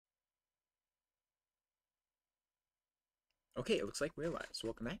Okay, it looks like we're live, so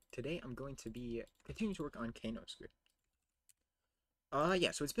welcome back. Today I'm going to be continuing to work on Kano script. Yeah,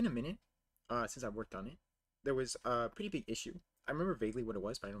 so it's been a minute, since I worked on it. There was a pretty big issue. I remember vaguely what it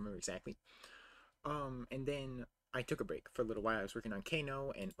was, but I don't remember exactly. And then I took a break for a little while. I was working on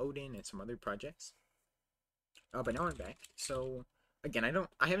Kano and Odin and some other projects. But now I'm back. So, again,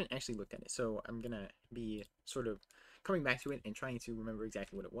 I haven't actually looked at it, so I'm gonna be sort of coming back to it and trying to remember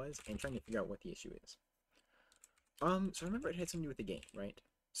exactly what it was and trying to figure out what the issue is. So I remember it had something to do with the game, right?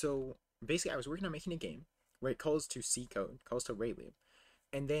 So basically, I was working on making a game where it calls to C code, calls to raylib,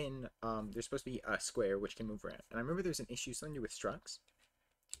 and then there's supposed to be a square which can move around. And I remember there's an issue something to do with structs.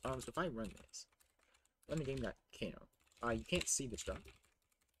 So if I run this, run the game.kano, you can't see the struct.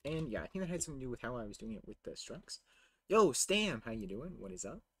 And yeah, I think that had something to do with how I was doing it with the structs. Yo, Stam, how you doing? What is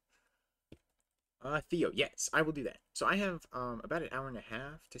up? Theo, yes, I will do that. So I have about an hour and a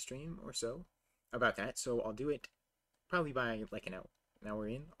half to stream or so about that. So I'll do it probably by like an hour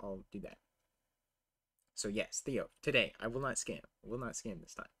in, I'll do that. So yes, Theo, today I will not scam. I will not scam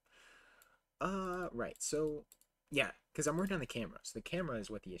this time. Right. So yeah, because I'm working on the camera. So the camera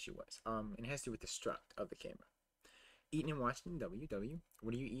is what the issue was. And it has to do with the struct of the camera. Eating and watching WW.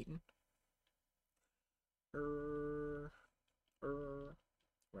 What are you eating? Er,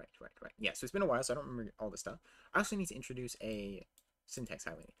 right. Yeah. So it's been a while, so I don't remember all the stuff. I also need to introduce a syntax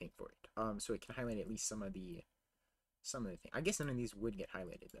highlighting thing for it. So it can highlight at least some of the thing. I guess none of these would get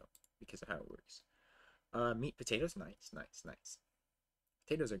highlighted though because of how it works. Meat, potatoes, nice.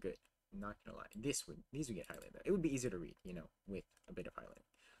 Potatoes are good. I'm not gonna lie. These would get highlighted. It would be easier to read, you know, with a bit of highlighting.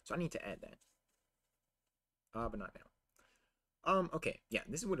 So I need to add that. But not now. Okay, yeah,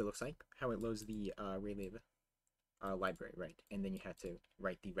 this is what it looks like. How it loads the Raylib library, right? And then you have to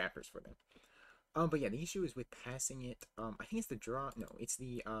write the wrappers for them. But yeah, the issue is with passing it. I think it's the draw. No, it's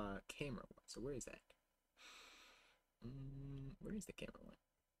the camera one. So where is that? Where is the camera one?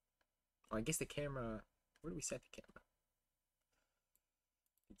 Oh, I guess the camera. Where do we set the camera?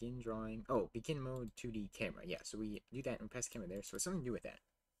 Begin drawing. Oh, begin mode 2D camera. Yeah, so we do that and pass the camera there. So it's something to do with that.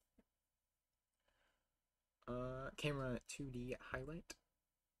 Camera 2D highlight.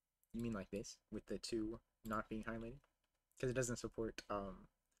 You mean like this with the two not being highlighted? Because it doesn't support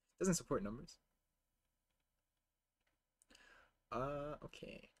numbers.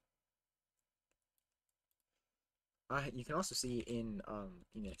 Okay. You can also see in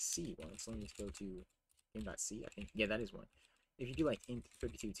C one. So let me just go to in.c. I think yeah, that is one. If you do like int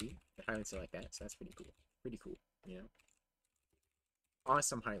 32t, it highlights it like that. So that's pretty cool. Pretty cool. You know.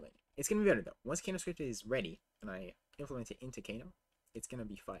 Awesome highlight. It's gonna be better though. Once KanoScript is ready and I implement it into Kano, it's gonna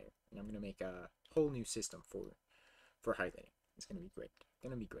be fire. And I'm gonna make a whole new system for highlighting. It's gonna be great.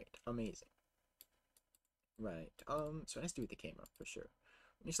 Gonna be great. Amazing. Right. So it has to do with the camera for sure.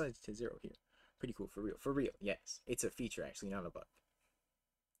 Let me slide it to 0 here. Pretty cool for real. For real, yes. It's a feature actually, not a bug.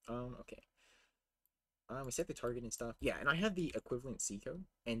 Okay. We set the target and stuff. Yeah, and I have the equivalent C code,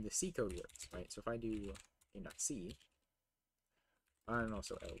 and the C code works, right? So if I do in.c, and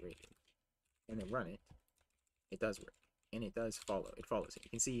also L rated, and then run it, it does work. And it does follow. It follows it. You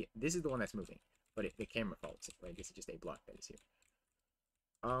can see this is the one that's moving, but the camera follows it, right? This is just a block that is here.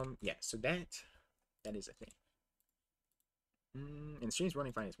 Yeah, so that is a thing. And the stream's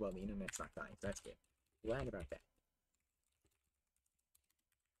running fine as well. The internet's not dying, so that's good. Glad about that.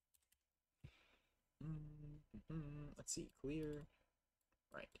 Let's see, clear.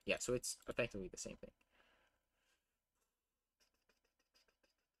 Right, yeah, so it's effectively the same thing.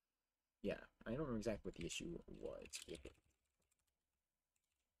 Yeah, I don't remember exactly what the issue was with it.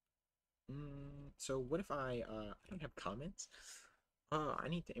 So what if I don't have comments? I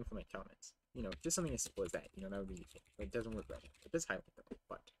need to implement comments. You know, just something as simple as that. You know, that would be useful. But it doesn't work right. It does highlight though,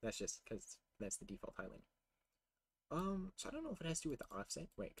 but that's just because that's the default highlighting. So I don't know if it has to do with the offset,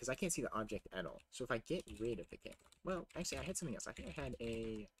 right? Because I can't see the object at all. So if I get rid of the camera, well, actually, I had something else. I think I had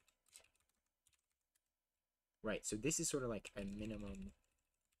a right. So this is sort of like a minimum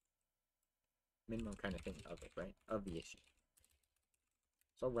kind of thing of it, right? Of the issue.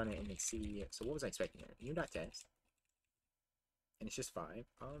 So I'll run it and then see. So what was I expecting there? New.test. And it's just 5.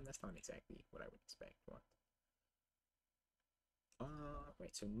 That's not exactly what I would expect. What?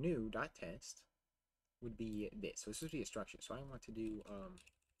 Right. So new.test would be this. So this would be a structure. So I want to do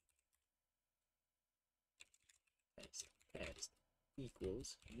test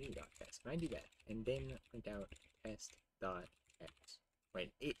equals new.test. And I do that, and then print out test.x.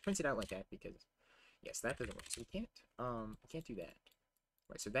 Right. It prints it out like that because yes, that doesn't work. So we can't do that.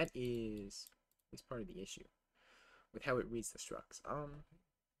 Right. So that is part of the issue with how it reads the structs.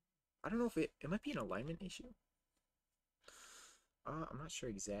 I don't know if it might be an alignment issue. I'm not sure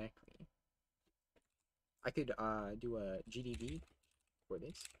exactly. I could do a GDB for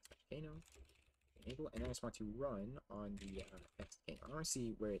this volcano enable, and I just want to run on the next volcano. I want to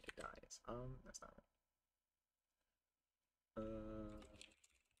see where it dies. That's not right.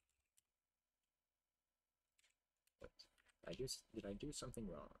 What? Did I do something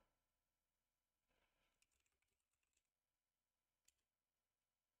wrong?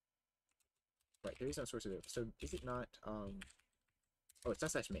 Right, there is no source of it. So is it not oh, it's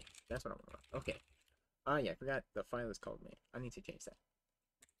not slash main. That's what I want. Okay. Ah, yeah, I forgot the file is called main. I need to change that.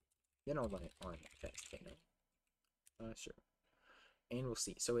 Then I'll run it on test. Okay, no. Sure. And we'll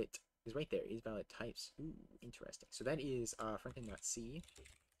see. So it is right there. Is valid types. Ooh, interesting. So that is frontend.c.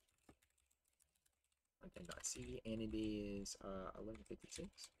 Frontend.c, and it is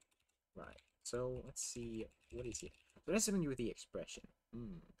 1156. Right. So let's see. What is it? So that's something to do with the expression.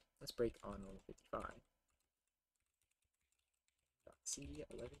 Let's break on 1155. C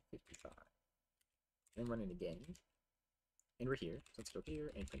 1155. And run it again. And we're here. So let's go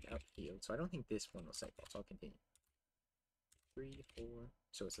here and print out field. So I don't think this one will cycle, so I'll continue. 3, 4.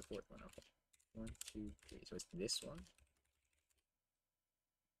 So it's the fourth one. Okay. 1, 2, 3. So it's this one.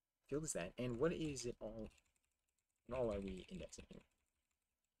 Field is that. And what is it all? What all are we indexing here?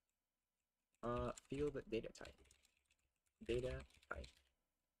 Field data type. Data type.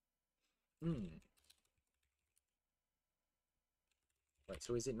 Right,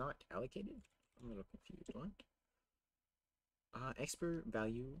 so is it not allocated? I'm a little confused. What? Expert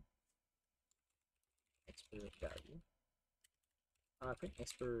value. Expert value. Print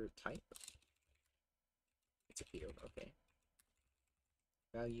expert type. It's a field, okay.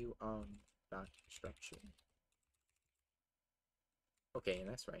 Value dot structure. Okay, and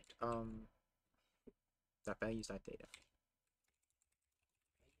that's right. Dot values dot data.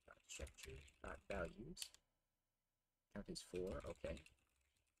 Dot structure dot values. Count is 4, okay.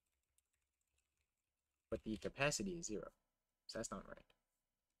 But the capacity is 0. So that's not right.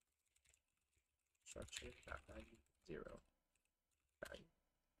 Structure dot value 0. Value.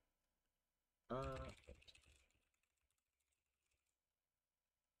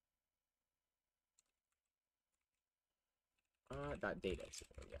 Dot data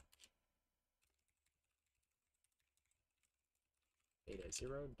 0, yeah. Data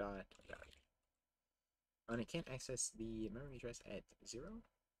 0 dot value. And it can't access the memory address at 0?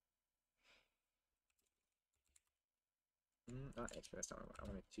 Not expert, that's not what I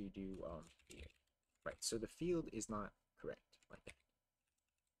wanted to do. Here. Right, so the field is not correct like that.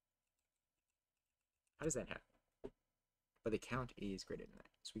 How does that happen? But the count is greater than that.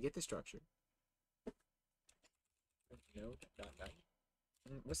 So we get the structure. Node dot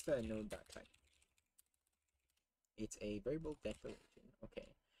value. What's the node dot type? It's a variable declaration.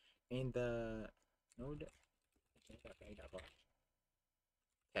 Okay. And the node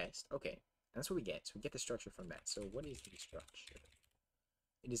test. Okay. That's what we get. So we get the structure from that. So what is the structure?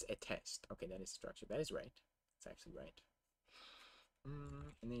 It is a test. Okay, that is structure. That is right. It's actually right.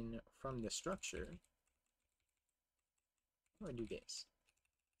 And then from the structure, how do I do this?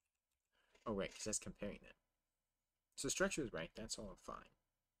 Oh, right, because that's comparing them. So the structure is right. That's all fine.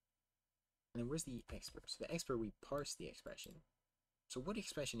 And then where's the expert? So the expert, we parse the expression. So what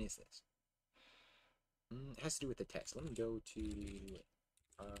expression is this? It has to do with the test. Let me go to,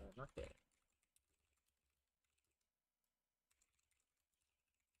 not there.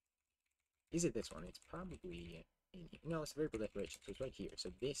 Is it this one? It's probably in here. No, it's a variable declaration, so it's right here. So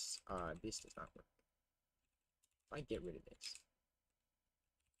this does not work. If I get rid of this.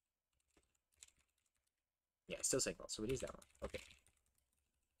 Yeah, it's still cycle, so it is that one. Okay.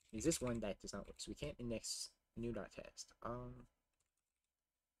 Is this one that does not work? So we can't index new.test.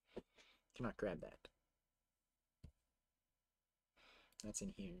 Cannot grab that. That's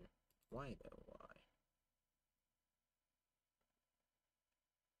in here. Why though? Why?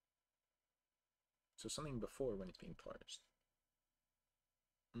 So something before when it's being parsed.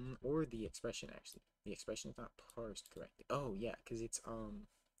 Or the expression actually. The expression is not parsed correctly. Oh yeah, because it's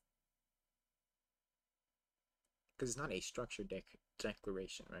not a structured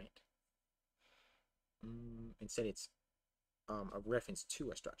declaration, right? Instead it's a reference to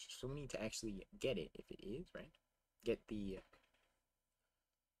a structure. So we need to actually get it if it is, right? Get the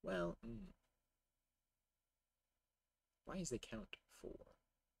well, why is the count 4?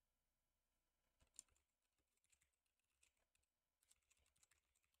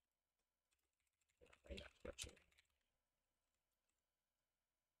 Right, structure.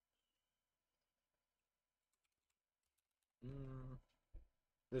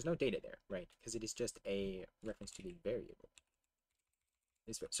 There's no data there, right? Because it is just a reference to the variable.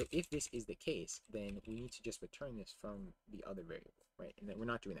 So if this is the case, then we need to just return this from the other variable, right? And then we're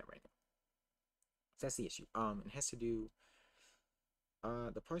not doing that right now. that's the issue. It has to do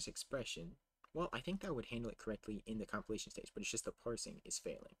the parse expression. Well, I think that would handle it correctly in the compilation stage, but it's just the parsing is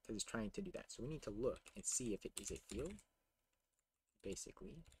failing because it's trying to do that. So we need to look and see if it is a field,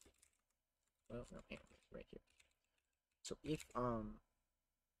 basically. Well, no, hang on, right here. So if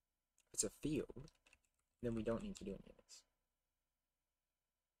it's a field, then we don't need to do any of this.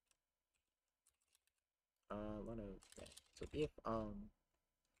 What of that? So if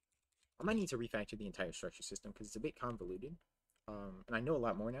I might need to refactor the entire structure system because it's a bit convoluted. And I know a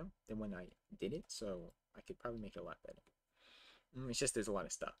lot more now than when I did it, so I could probably make it a lot better. It's just there's a lot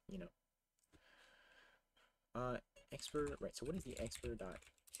of stuff, you know. Expert, right, so what is the expert dot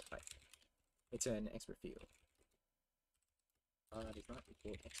type? It's an expert field. Does not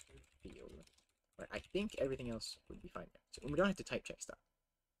equal expert field. Right, I think everything else would be fine there. So we don't have to type check stuff.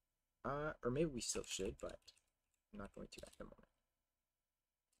 Or maybe we still should, but I'm not going to at the moment.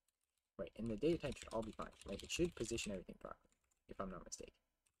 Right, and the data type should all be fine. Like, it should position everything properly, if I'm not mistaken.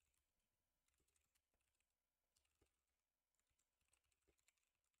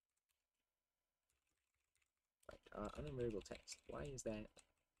 Right, unknown variable text. Why is that?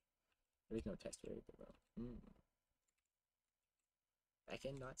 There is no test variable though.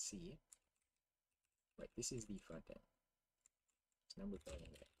 Backend.c. Right, this is the front end. It's number going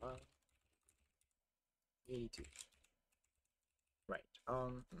in there. 82. Right.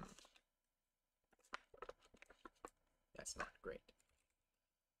 That's not great.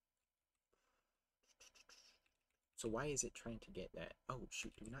 So why is it trying to get that? Oh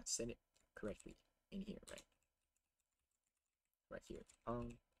shoot, do we not set it correctly in here, right? Right here.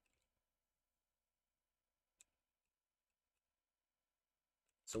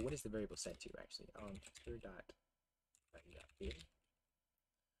 So what is the variable set to actually? Expert dot field.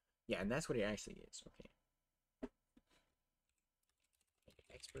 Yeah, and that's what it actually is. Okay.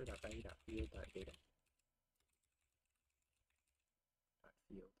 Expert dot value dot field dot data dot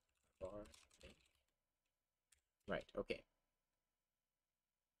field bar name. Right. Okay.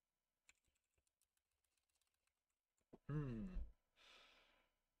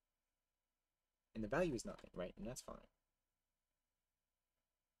 And the value is nothing, right? And that's fine.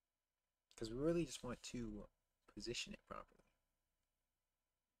 Because we really just want to position it properly.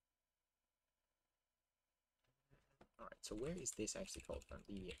 Alright, so where is this actually called from?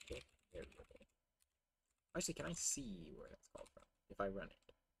 The variable. Actually, can I see where that's called from if I run it?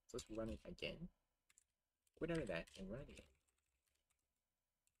 So let's run it again. Quit out of that and run it again.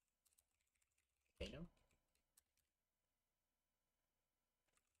 Okay, no?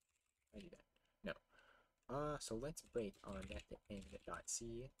 I do that. No. So let's break on that to end dot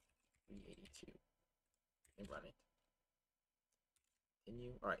C 382 and run it.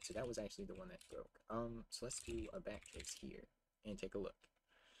 Continue. Alright, so that was actually the one that broke. So let's do a backtrace here and take a look.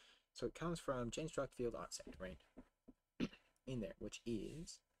 So it comes from genstruct field offset, right? In there, which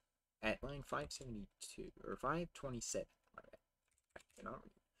is at line 572 or 527. My bad. I cannot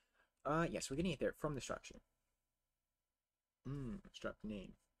read. Yes, we're getting it there from the structure. Struct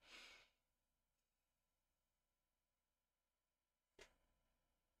name.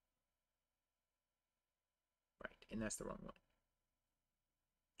 Right, and that's the wrong one.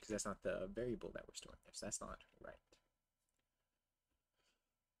 Because that's not the variable that we're storing there, so that's not right.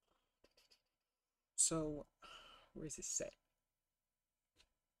 So, where is this set?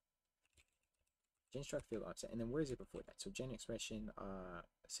 Genstruct field offset, and then where is it before that? So gen expression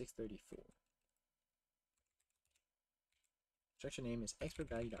 634. Structure name is expert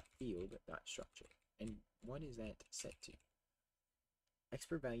value.field.structure. And what is that set to?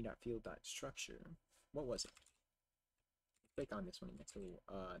 Expert value.field.structure. What was it? Click on this one next to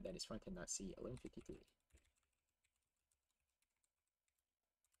that is frontend.c 1153.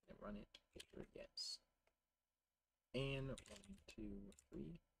 And run it. Yes. And 1, 2,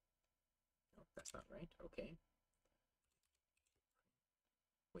 3. No, that's not right. Okay.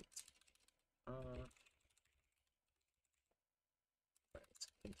 Wait. Let's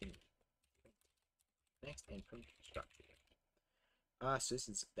continue. Next, and print structure. So this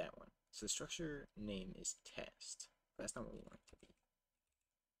is that one. So the structure name is test. That's not what we want it to be.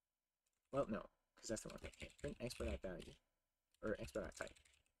 Well, no, because that's the one thing. Print expert.value or expert.type.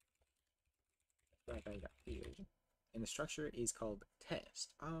 Expert.value.field. And the structure is called test.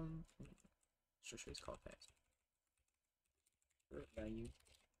 Structure is called test. Value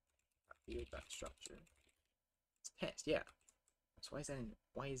field structure. It's test, yeah. So why is that in,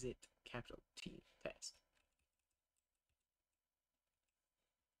 why is it capital T test?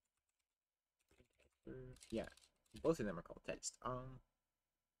 Yeah, both of them are called test.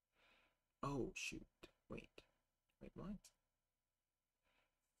 Oh shoot. Wait, what?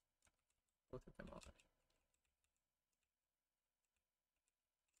 Both of them are.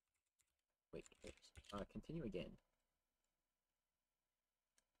 Wait, wait. Continue again.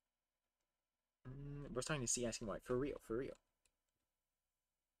 We're starting to see asking why. For real, for real.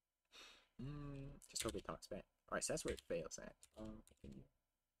 Just hope it talks back. Alright, so that's where it fails at. Continue.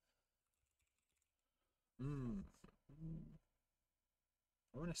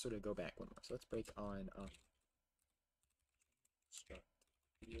 I want to sort of go back one more. So let's break on Struct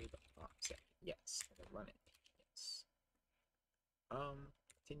field offset. Yes, and then run it. Yes.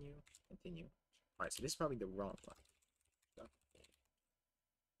 Continue, continue. Alright, so this is probably the wrong one.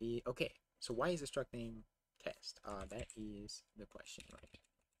 Okay, so why is the struct name test? That is the question, right?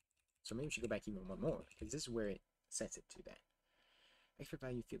 So maybe we should go back even one more, because this is where it sets it to that. Extra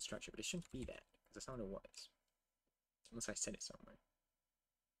value field structure, but it shouldn't be that, because that's not what it was. Unless I set it somewhere.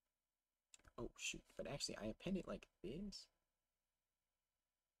 Oh, shoot. But actually, I append it like this.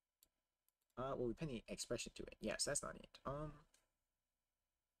 Well, we append the expression to it. Yes, that's not it. Oh,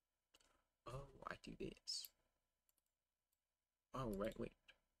 I do this. Oh, right, wait.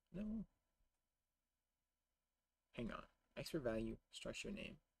 No. Hang on. Extra value, structure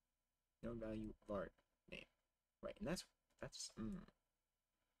name. No value, var name. Right, and that's,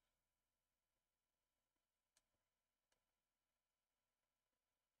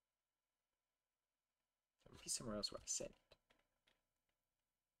 Be somewhere else where I said it.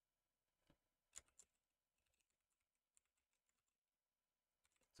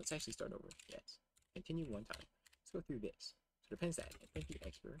 So let's actually start over. Yes. Continue one time. Let's go through this. So it depends that. Thank you,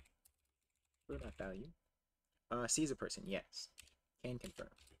 expert. For that value. C is a person. Yes. Can confirm.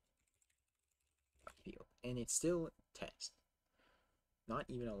 Field. And it's still test. Not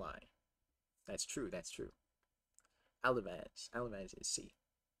even a lie. That's true. That's true. Alavaz. Alavaz is C.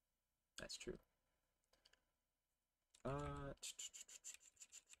 That's true. It's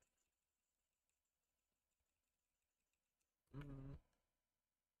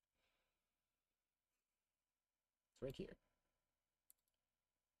right here.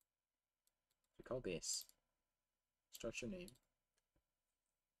 We call this structure name.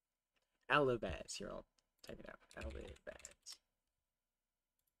 Alavaz. Here, I'll type it out. Alavaz.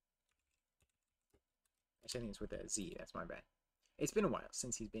 Actually, I think it's with a Z. That's my bad. It's been a while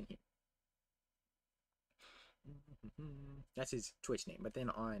since he's been here. That's his Twitch name, but then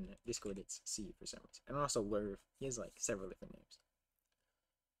on Discord it's C for some reason. And also Lerv. He has like several different names.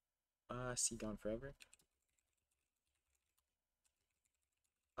 C gone forever.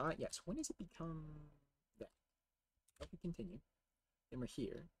 Yes. When does it become that? Let me continue. Then we're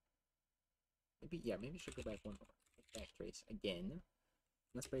here. Maybe, yeah, maybe we should go back one more. Backtrace again.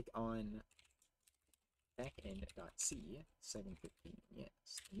 Let's break on backend.c 715.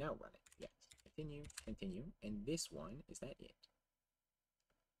 Yes. Now run it. Yes. Continue, continue. And this one, is that it?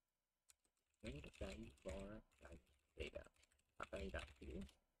 Value var value data. Not value dot here.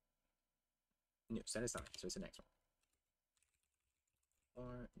 No, so that is not. So it's the next one.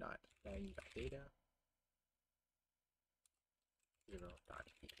 Var dot value dot data. 0 dot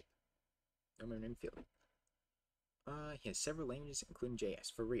field. Remember name field. He has several languages, including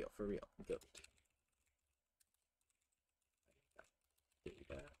JS. For real, for real. Go.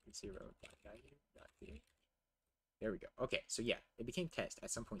 Data 0 dot value dot field. There we go. Okay, so yeah, it became test at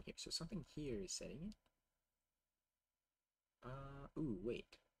some point here. So something here is setting it. Ooh,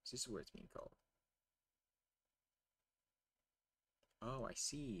 wait. So this is where it's being called. Oh, I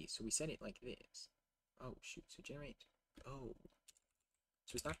see. So we set it like this. Oh, shoot. So generate. Oh.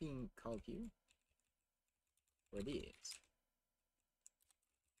 So it's not being called here? Or it is?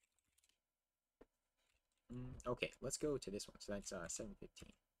 Okay, let's go to this one. So that's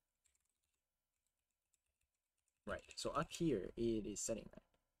 715. Right. So up here, it is setting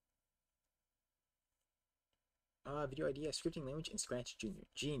that. Video idea, scripting language, and Scratch Junior.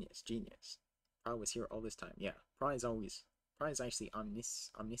 Genius, genius. Pra was here all this time. Yeah, Pra is actually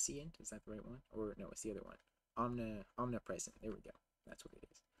omniscient. Is that the right one? Or no, it's the other one. Omnipresent. There we go. That's what it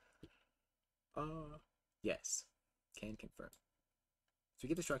is. Yes. Can confirm. So we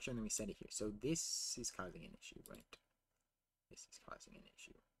get the structure and then we set it here. So this is causing an issue, right? This is causing an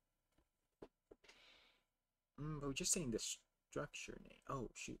issue. But we're just saying the structure name. Oh,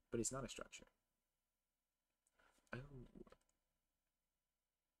 shoot. But it's not a structure. Oh.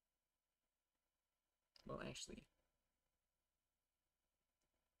 Well, actually.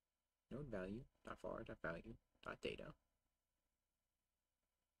 Node value, dot var, dot value, dot data.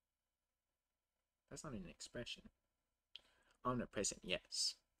 That's not an expression. Omnipresent,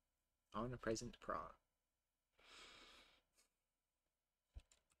 yes. Omnipresent pra.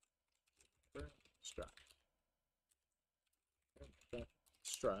 Struct.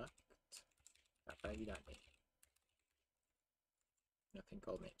 Struct. Value.name. Nothing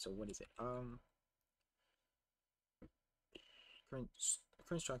called name. So what is it? Current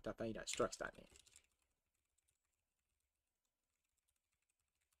current struct.value.structs.name.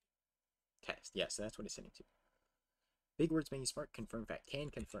 Test. Yes, so that's what it's sending to. Big words making smart. Confirm fact. Can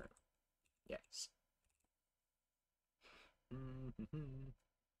confirm. Yes.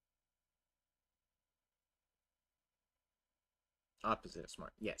 Opposite of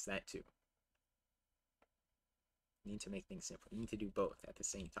smart. Yes, that too. You need to make things simple. You need to do both at the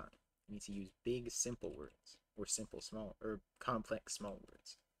same time. You need to use big, simple words, or simple, small, or complex, small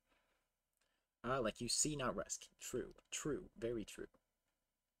words. Like you see, not rest. True. True. Very true.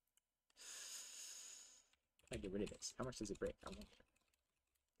 I get rid of this. How much does it break? I wonder.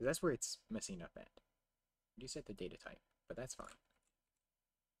 Because that's where it's messing up at. You set the data type, but that's fine.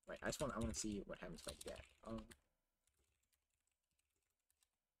 Right. I want to see what happens like that.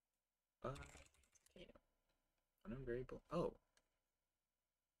 Okay. Unknown variable. Oh.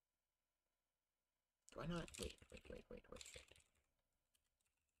 Do I not? Wait.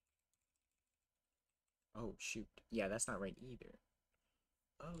 Oh, shoot. Yeah, that's not right either.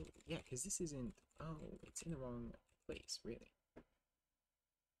 Oh, yeah, because this isn't... Oh, it's in the wrong place, really.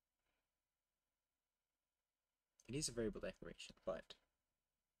 It is a variable declaration, but...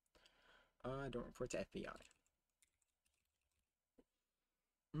 don't report to FBI.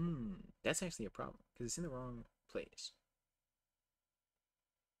 That's actually a problem, because it's in the wrong place.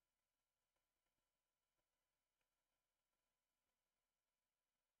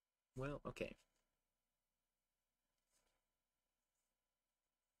 Well, okay.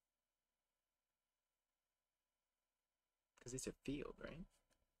 Because it's a field, right?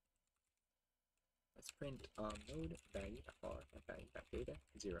 Let's print node value r value data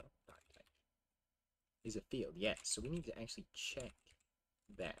 0 dot type is a field. Yes, so we need to actually check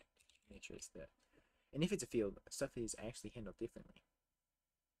that. Make sure it's the. And if it's a field, stuff is actually handled differently.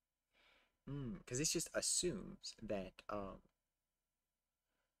 Because this just assumes that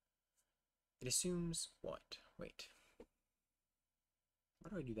it assumes what? Wait. Why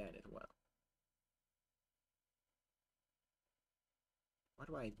do I do that as well? Why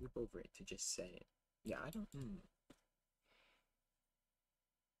do I loop over it to just set it? Yeah, I don't.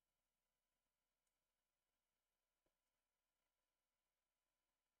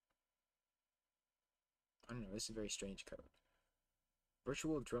 I don't know. This is very strange code.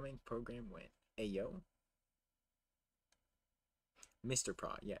 Virtual drumming program when? Ayo? Mr.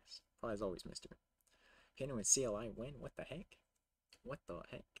 Pra, yes. Pra is always Mr. Piano and CLI when? What the heck? What the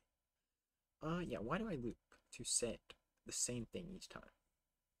heck? Yeah, why do I loop to set the same thing each time?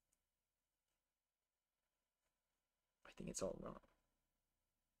 I think it's all wrong.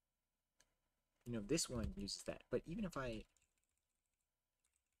 You know, this one uses that, but even if I...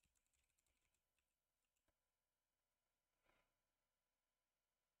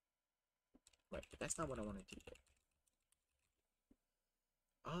 Right, but that's not what I want to do here.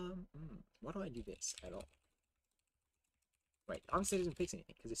 Why do I do this at all? Right, obviously it doesn't fix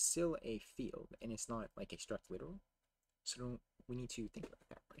anything, because it's still a field, and it's not like a struct literal. So we need to think about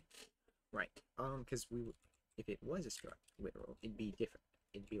that, right? Right, because if it was a struct literal, it'd be different.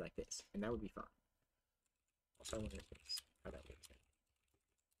 It'd be like this, and that would be fine. Also, I wonder how that works.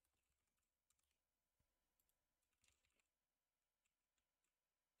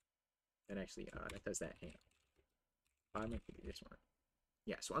 And actually, that does that. Hang on. I'm going to do this one.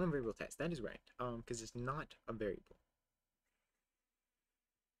 Yeah, so unknown variable test. That is right. Because it's not a variable.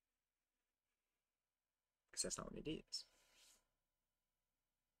 Because that's not what it is.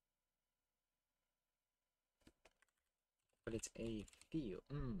 But it's a field.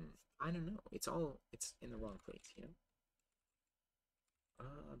 I don't know. It's in the wrong place, you know?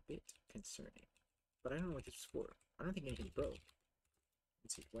 A bit concerning. But I don't know what this is for. I don't think anything broke.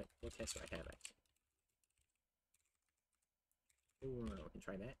 Let's see, what test do I have actually? Ooh, no, we can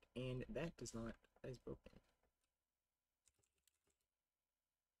try that. And that is broken.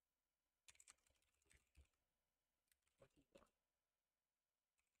 What do you want?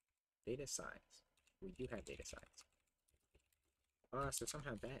 Data size. We do have data size. So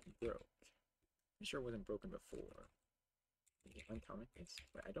somehow that broke. Pretty sure it wasn't broken before. Uncomment this,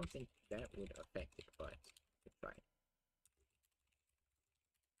 but I don't think that would affect it, but it's fine.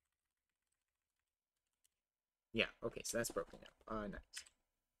 Yeah, okay, so that's broken now. Nice.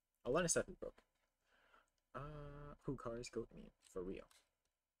 A lot of stuff is broken. Who cars goat me for real?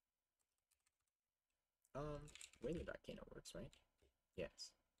 Whaler.kano works, right?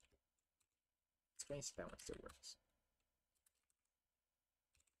 Yes. Explain if that one still works.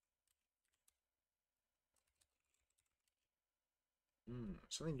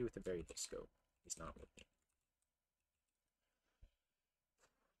 Something to do with the variable scope. It's not working.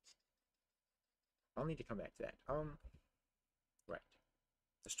 I'll need to come back to that. Right.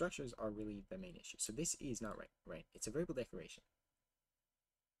 The structures are really the main issue. So this is not right, right? It's a variable declaration.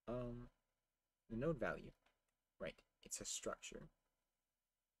 The node value, right? It's a structure.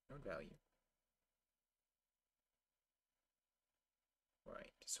 Node value.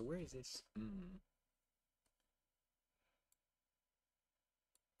 Right. So where is this?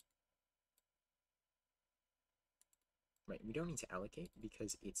 Right. We don't need to allocate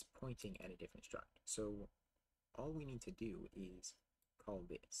because it's pointing at a different struct. So all we need to do is call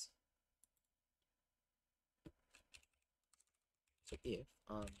this. So if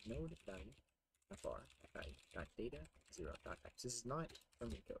node value var value dot data 0 dot types. This is not from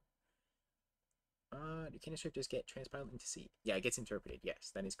the code. Do can descriptors get transpiled into C? Yeah, it gets interpreted.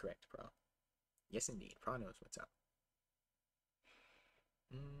 Yes, that is correct, Pro. Yes, indeed. Pro knows what's up.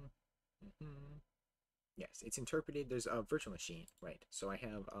 Yes, it's interpreted. There's a virtual machine, right? So I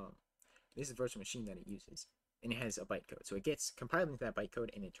have this is a virtual machine that it uses, and it has a bytecode. So it gets compiled into that bytecode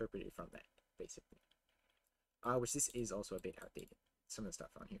and interpreted from that, basically. Which this is also a bit outdated. Some of the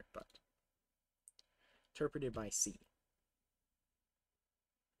stuff on here, but interpreted by C.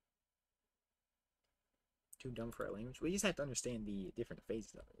 Too dumb for our language. We just have to understand the different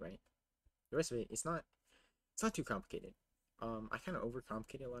phases of it, right? The rest of it, it's not too complicated. I kind of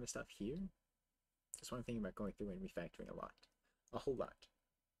overcomplicated a lot of stuff here. That's what I'm thinking about going through and refactoring a whole lot.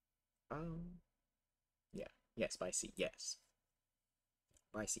 Yeah, yes, by C, yes,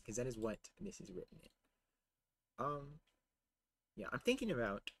 by C, because that is what this is written in. Yeah, I'm thinking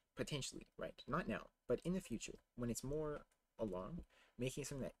about potentially, right? Not now, but in the future, when it's more along, making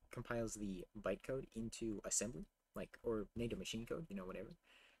something that compiles the bytecode into assembly, like, or native machine code, whatever.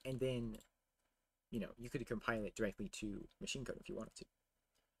 And then, you could compile it directly to machine code if you wanted to.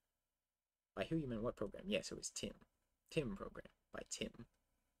 By who you meant what program? Yes, it was Tim. Tim program by Tim.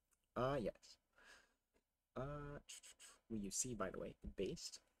 Yes. We use C, by the way,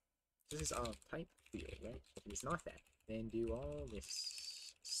 based. This is type field, right? If it's not that, then do all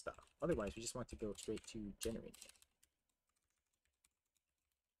this stuff. Otherwise, we just want to go straight to generating it.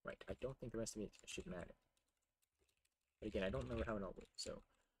 Right, I don't think the rest of it should matter. But again, I don't remember how it all works, so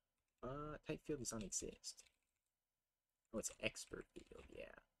type field does not exist. Oh, it's expert field, yeah.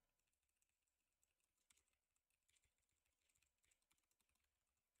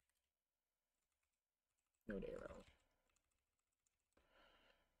 Node arrow.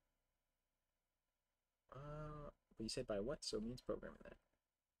 But you said by what? So it means programming that.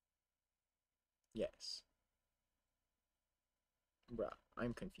 Yes. Bruh,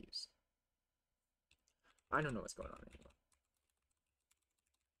 I'm confused. I don't know what's going on anymore.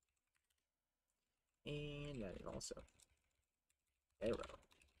 And that is also arrow.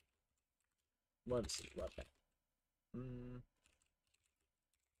 Love to see, love that.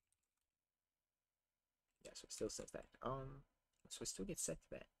 Yeah, so it still says that. So it still gets set to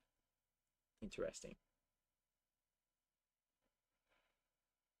that. Interesting.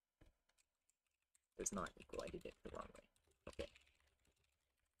 Does not equal. I did it the wrong way. Okay.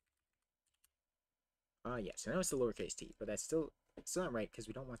 Yeah, so now it's the lowercase t, but that's still, it's not right because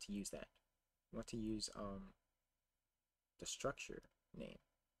we don't want to use that. We want to use the structure name,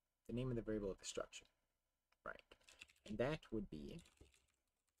 the name of the variable of the structure, right? And that would be,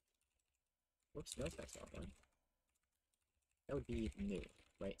 whoops, no, that's not one. That would be new,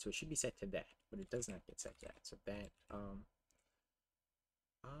 right? So it should be set to that, but it does not get set to that. So that,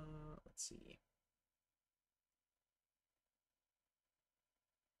 let's see.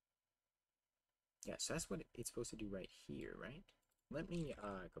 Yeah, so that's what it's supposed to do right here, right? Let me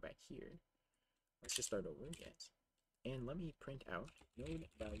go back here. Let's just start over, yes. And let me print out node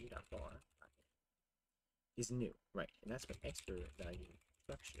value.var is new, right? And that's what expert value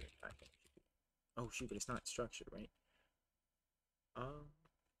structure should be. Oh shoot, but it's not structured, right?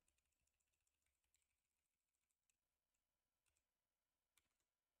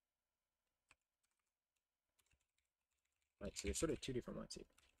 Right, so there's sort of two different ones here.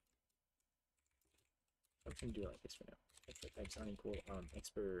 I'm gonna do it like this for now. Expert types unequal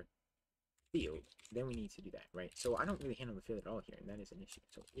expert field, then we need to do that, right? So I don't really handle the field at all here, and that is an issue.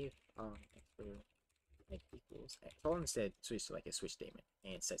 So if expert like equals x, so I'll instead switch to like a switch statement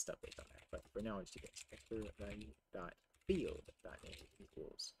and set stuff based on that. But for now, I'll just do this. Expert value dot field dot name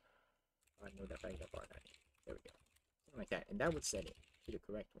equals node dot value dot bar dot name. There we go, something like that, and that would set it to the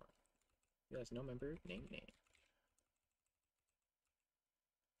correct one. Field has no member name.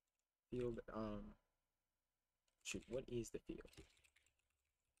 Field shoot, what is the field?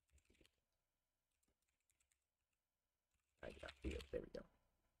 I got field. There we go.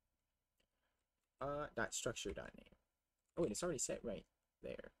 Dot structure dot name. Oh wait, it's already set right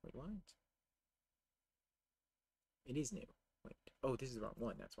there. Wait, what? It is new. Wait. Oh, this is the wrong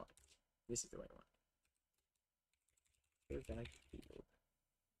one. That's why. This is the right one. Where's that field?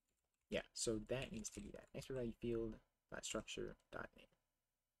 Yeah, so that needs to be that. Expert value field dot structure dot name.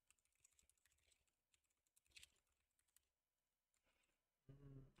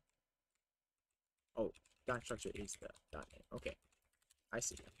 Oh, dot structure is the dot name. Okay, I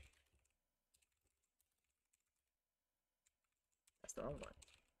see. That's the wrong one.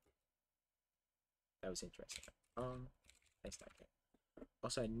 That was interesting. That's not good.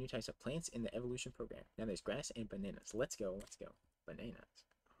 Also, I had new types of plants in the evolution program. Now there's grass and bananas. Let's go. Let's go. Bananas.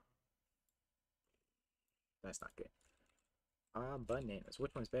 That's not good. Bananas.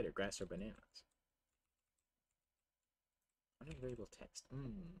 Which one's better, grass or bananas? Running variable text.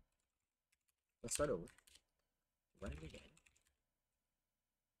 Let's start over. Run it again.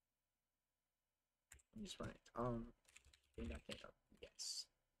 Just run it. Yes.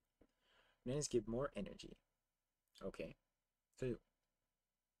 Bananas give more energy. Okay. So,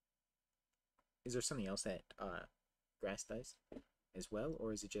 is there something else that grass does as well,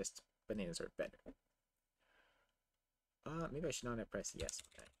 or is it just bananas are better? Maybe I should not have pressed yes.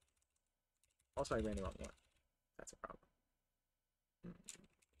 Okay. Also, I ran the wrong one. That's a problem.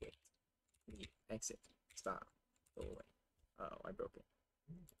 Wait. Exit. Stop. Go away. Oh, I broke it.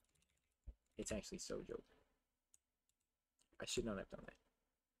 It's actually so joke. I should not have done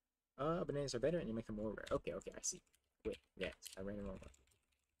that. Bananas are better and you make them more rare. Okay, okay, I see. Wait, yes, I ran the wrong one.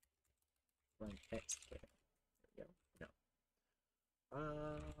 Run text. Okay. There we go. No.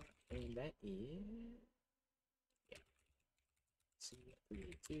 And that is... Yeah. C,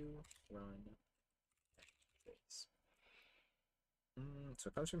 3, 2, run. So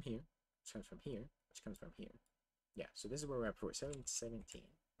it comes from here, which comes from here, which comes from here. Yeah, so this is where we're at for 717.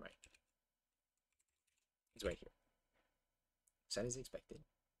 Right. It's right here. Set as expected.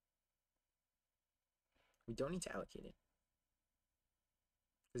 We don't need to allocate it.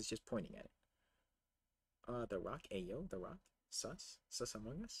 Because it's just pointing at it. The rock, ayo, the rock. Sus? Sus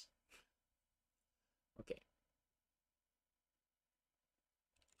among us? Okay.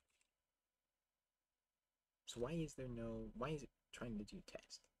 So why is it trying to do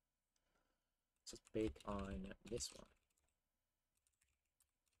test? So it's bake on this one.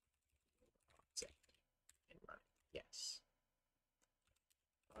 Set and run it. Yes.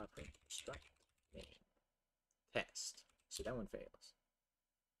 Print struct name. Test. So that one fails.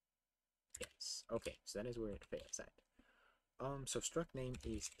 Yes. Okay, so that is where it fails at. So struct name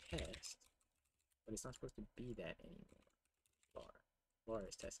is test, but it's not supposed to be that anymore. Bar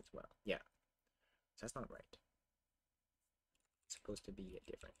is test as well. Yeah. So that's not right. It's supposed to be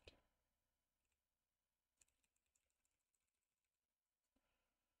different.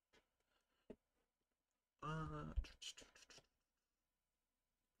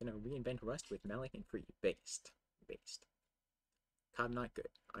 Gonna reinvent Rust with Malik and Free. Based. COD not good.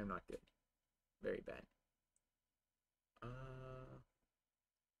 I'm not good. Very bad.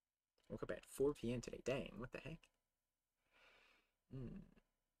 Woke up at 4 p.m. today. Dang, what the heck?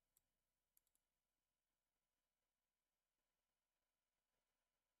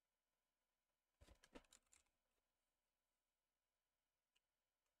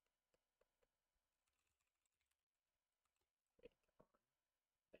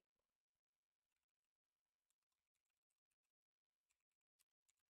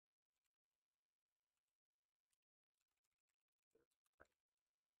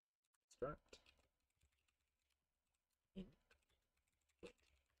 Struct. In. Wait.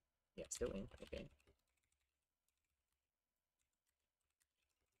 Yeah, still in. Okay.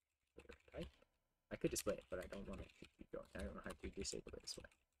 Type. I could display it, but I don't want to keep going. I don't know how to disable the display.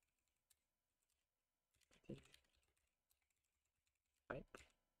 Type.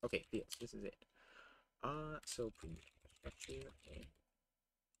 Okay, yes, this is it. So structure and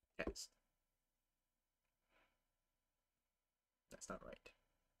test. That's not right.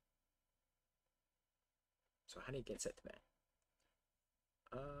 So how do you get set to that?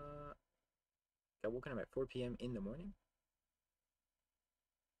 Got woken up at 4 p.m. in the morning?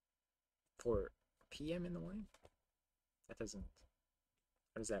 4 p.m. in the morning? That doesn't...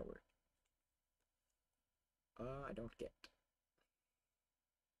 How does that work? I don't get.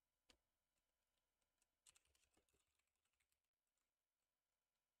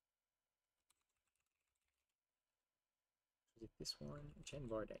 Is it this one? Chen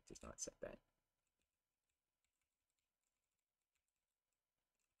Vardek does not set that.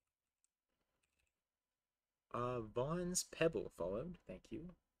 Vaughn's Pebble followed. Thank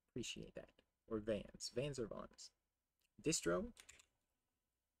you. Appreciate that. Or Vans. Vans or Vaughn's. Distro.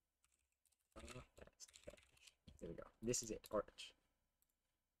 This is it, Arch.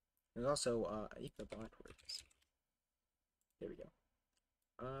 There's also, if the bot works. There we go.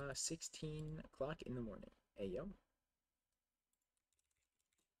 16 o'clock in the morning. Hey, yo.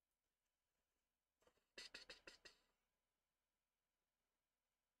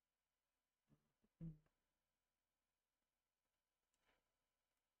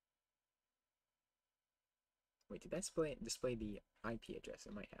 Wait, did that display the IP address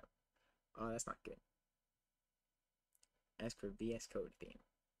it might have? Oh, that's not good. As for VS Code theme.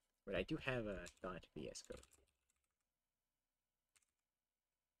 But I do have a .vs Code.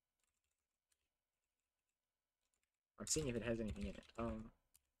 I'm seeing if it has anything in it.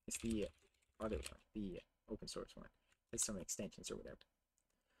 It's the other one, the open source one. It's some extensions or whatever.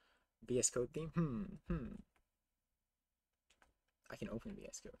 VS Code theme? I can open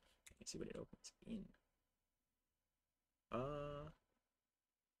VS Code. Let me see what it opens in.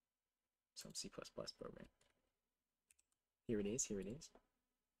 Some C++ program. Here it is, here it is.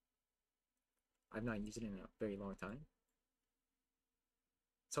 I've not used it in a very long time.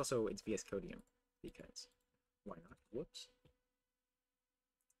 It's VS Codium, because why not? Whoops.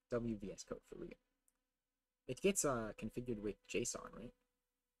 WVS Code for real. It gets configured with JSON, right?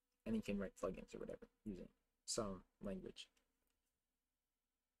 And you can write plugins or whatever using some language.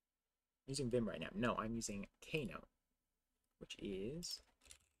 Using Vim right now. No, I'm using Kano, which is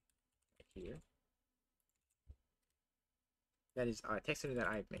right here. That is a text editor that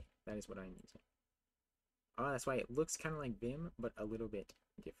I've made. That is what I'm using. That's why it looks kind of like Vim, but a little bit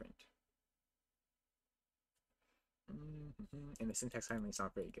different. And the syntax handling is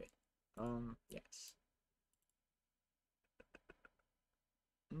not very good. Yes.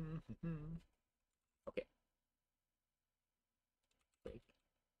 Okay. Break.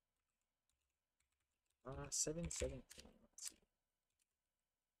 717. Let's see.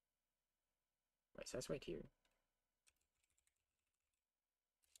 Right, so that's right here.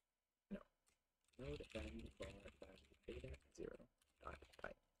 No. Node value bar value data 0 dot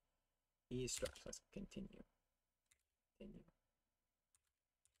type. Is struct. Let's continue. Continue.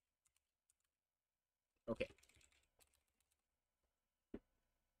 Okay.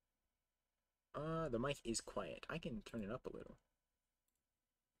 The mic is quiet. I can turn it up a little.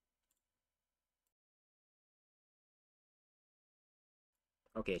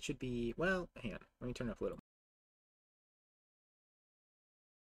 Okay, it should be, well, hang on. Let me turn it up a little.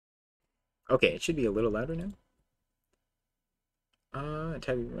 Okay, it should be a little louder now.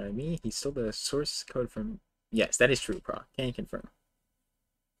 Typing by me. He stole the source code from, yes, that is true, Proc. Can confirm.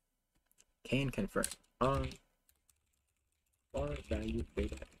 Can confirm. Bar value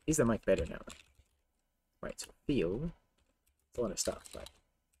data. Is the mic better now? Right, so field. It's a lot of stuff, but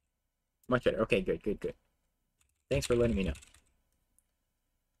much better. Okay, good, good, good. Thanks for letting me know.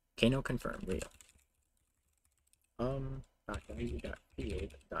 Kano confirm, real. Value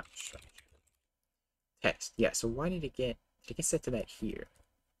field structure. Text. Yeah, so why did it get set to that here?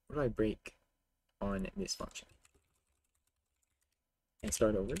 What do I break on this function? And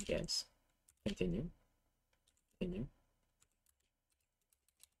start over, yes. Continue. Continue.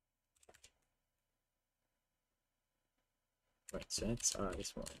 Right, so that's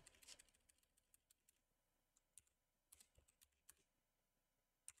this one.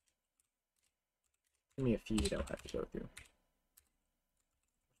 Give me a few that I'll have to go through. Which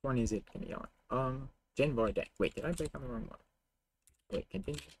one is it gonna be on? Gen var deck. Wait, did I break on the wrong one? Wait,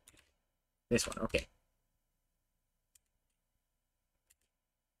 continue. This one, okay.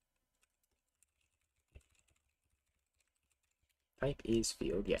 Type is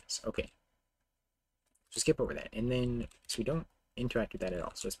field, yes, okay. So skip over that, and then, so we don't interact with that at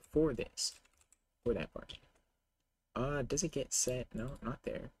all. So it's before this, before that part. Does it get set? No, not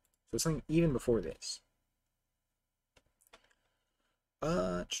there. So it's something even before this.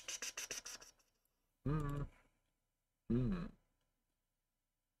 Right,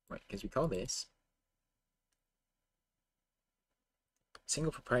 because we call this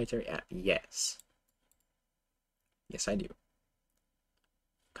single proprietary app. Yes. Yes, I do.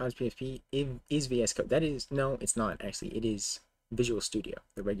 Cause PHP is VS Code. That is, no, it's not actually. It is Visual Studio,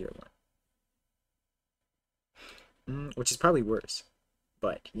 the regular one. Which is probably worse,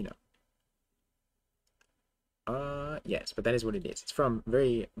 but you know. Yes, but that is what it is. It's from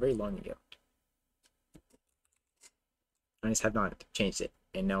very, very long ago. I just have not changed it,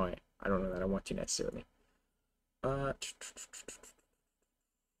 and now I don't know that I want to necessarily. Let's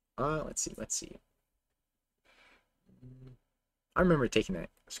see. I remember taking that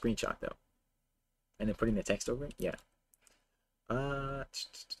screenshot though, and then putting the text over it. Yeah.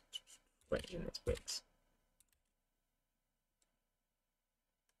 Wait, in this breaks.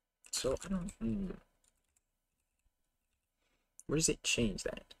 So I don't. Where does it change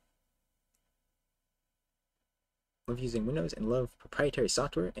that? Love using Windows and love proprietary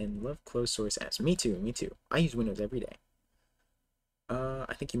software and love closed source apps. Me too, me too. I use Windows every day.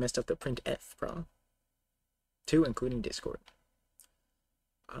 I think you messed up the printf, bro. 2, including Discord.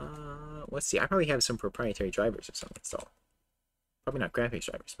 Let's see. I probably have some proprietary drivers or something installed. Probably not graphics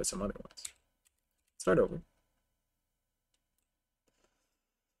drivers, but some other ones. Start over.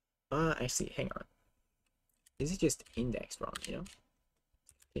 Actually, hang on. Is it just indexed wrong, you know?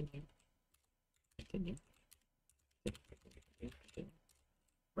 Continue. Continue. Continue.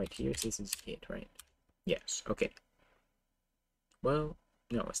 Right here, this is it, right? Yes, okay. Well,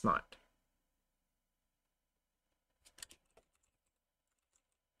 no, it's not.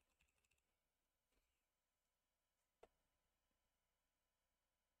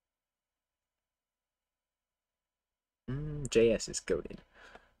 JS is goated.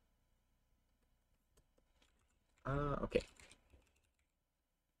 Okay.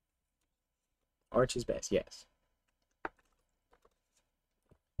 Arch is best, yes.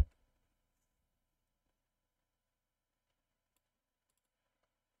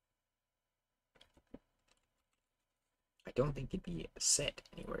 I don't think it'd be set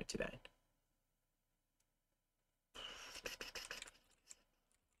anywhere to that.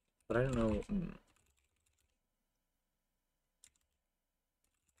 But I don't know.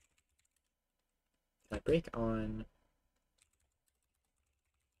 I break on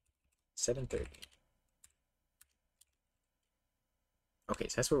 7:30. Okay,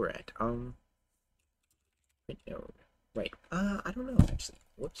 so that's where we're at. Print node. Right. I don't know actually.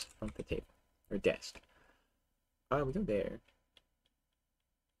 Whoops, on the table. Or desk. We go there.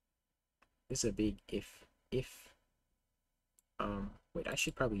 This is a big if. Wait, I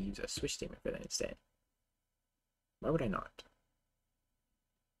should probably use a switch statement for that instead. Why would I not?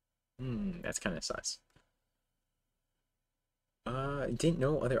 That's kind of sus. Didn't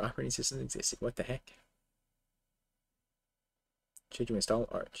know other operating systems existed. What the heck? Should you install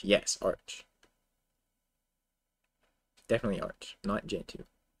Arch? Yes, Arch. Definitely Arch, not Gentoo.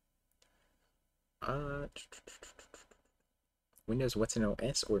 Windows, what's an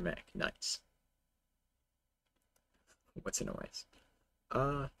OS or Mac? Nice. What's an OS?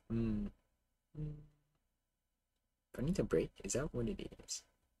 Do I need to break? Is that what it is?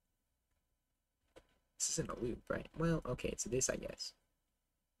 This isn't a loop, right? Well, okay, it's this, I guess.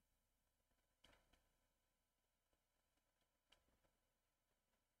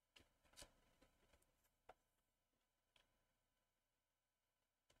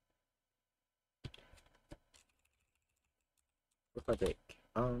 What if I break?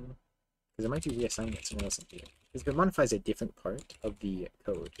 Because it might be reassigning it somewhere else in here. Because if it modifies a different part of the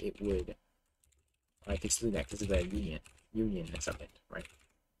code, it would exclude that because of the unionness of it, right?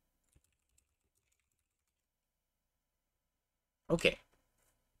 Okay.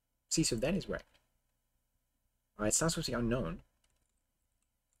 See, so that is right. It's not supposed to be unknown.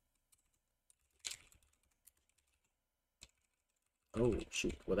 Oh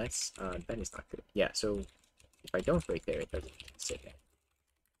shoot. Well, that's that is not good. Yeah. So if I don't break there, it doesn't say that.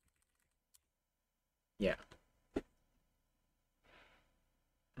 Yeah.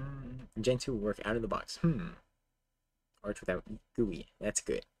 Gentoo will work out of the box. Arch without GUI. That's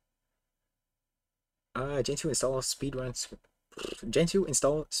good. Gentoo install speedrun. Gentoo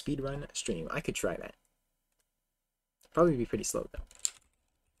install speedrun stream. I could try that. Probably be pretty slow though.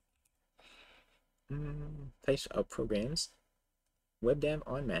 Types of programs. Web dev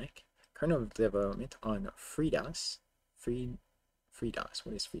on Mac. Kernel development on FreeDOS. FreeDOS.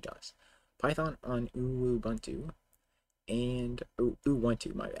 What is FreeDOS? Python on Ubuntu. And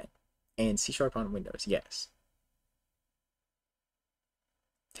Ubuntu, my bad. And C# on Windows. Yes.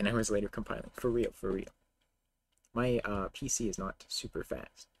 10 hours later compiling. For real, for real. My PC is not super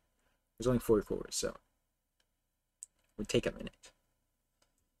fast. There's only 4 cores, so it would take a minute.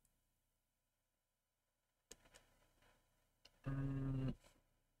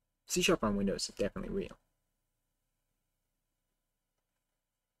 C# on Windows is definitely real.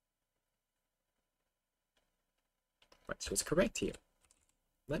 Right, so it's correct here.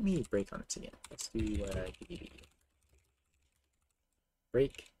 Let me break on it again. Let's do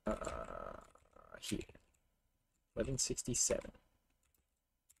break here. 1167.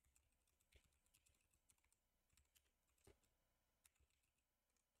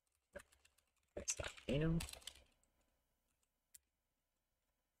 That's not Kano.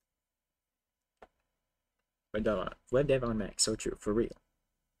 Web dev on Mac, so true, for real.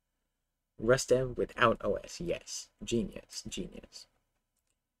 Rust dev without OS, yes. Genius, genius.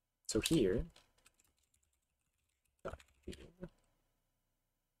 So here,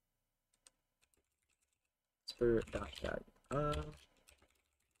 spur dot value.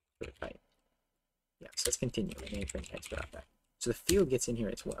 Prototype. Yeah, so let's continue and then bring extra out back. So the field gets in here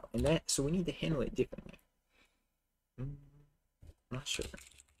as well, and that so we need to handle it differently. I'm not sure.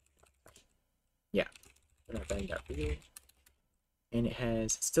 Yeah, put out that field, and it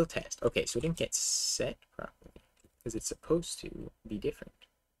has still test. Okay, so it didn't get set properly because it's supposed to be different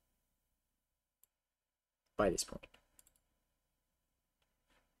by this point.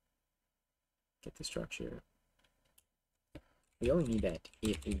 Get the structure. We only need that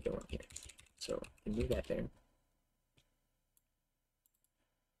if we go in here. So we can move that there.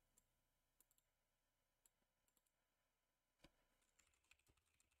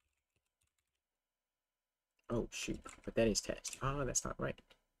 Oh shoot, but that is test. Ah, that's not right.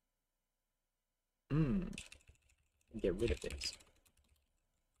 Get rid of this.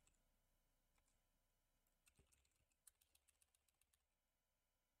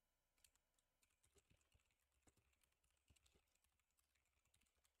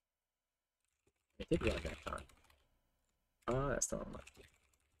 It did run that time. Ah, that's the wrong one.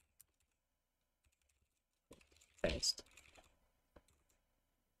 Test.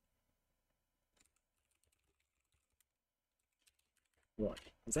 One.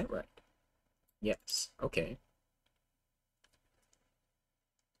 Is that right? Yes. Okay.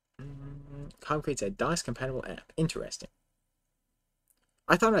 Com creates a DOS compatible app. Interesting.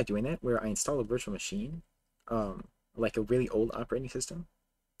 I thought about doing that where I install a virtual machine, like a really old operating system,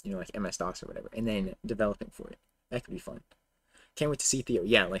 you know, like MS-DOS or whatever, and then developing for it. That could be fun. Can't wait to see Theo.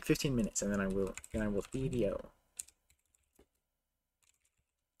 Yeah, like 15 minutes, and then I will Theo.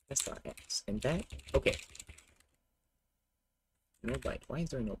 That's not X. And that, okay. No byte. Why is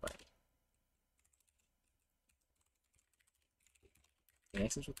there no byte? And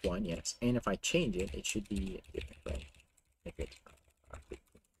X is with 1, yes. And if I change it, it should be different, right? Make it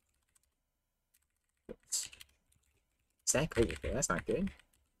stack overflow. That's not good.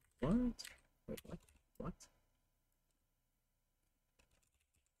 What? Wait, what? What?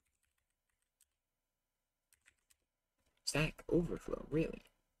 Stack overflow, really?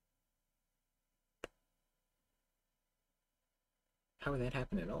 How would that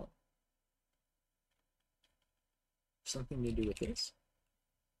happen at all? Something to do with this?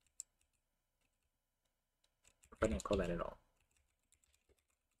 I don't call that at all.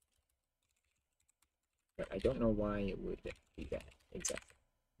 But I don't know why it would be that exactly.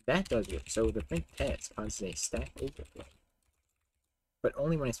 That does it. So the print test causes a stack overflow. But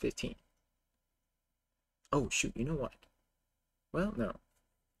only when it's 15. Oh shoot, you know what? Well, no.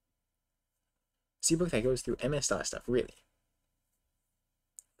 C-book that goes through MS-DOS stuff, really.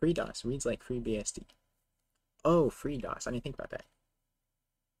 FreeDOS reads like FreeBSD. Oh, FreeDOS. I didn't think about that.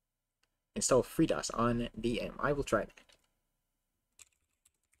 Install FreeDOS on VM. I will try that.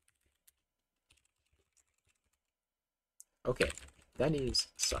 Okay, that is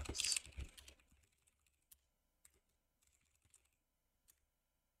sucks.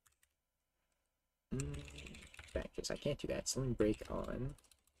 Back, because I can't do that. Someone break on.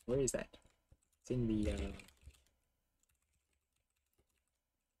 Where is that? It's in the.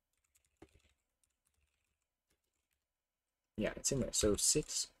 Yeah, it's in there. So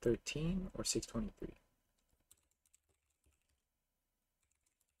 613 or 623.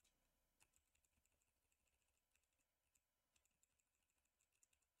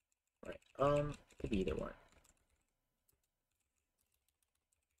 Right. Could be either one.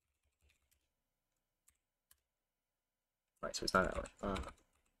 Right, so it's not that one.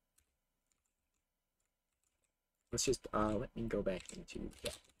 Let's just let me go back into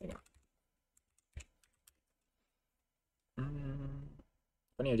hang on.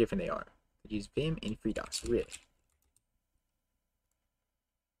 Funny how different they are. Could use Vim in FreeDOS, really.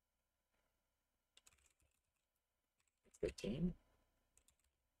 It's 15.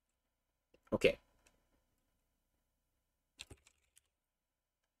 Okay.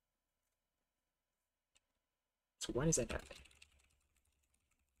 So why does that happen?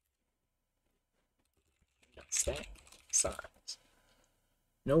 Stack size.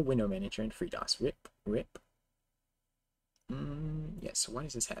 No window manager in FreeDOS. Rip, rip. Yes, so why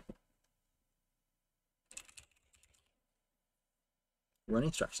does this happen? Run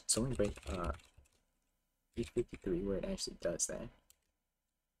instructions. So we break 853 where it actually does that.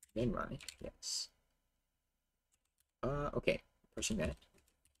 Then run it. Yes. Okay. Pushing that.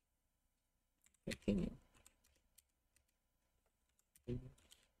 Continue.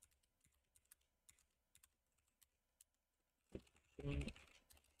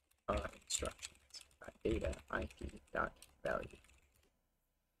 Instructions. Data IP dot value.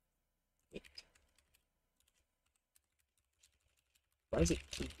 8. Why does it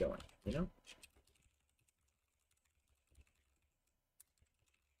keep going? You know?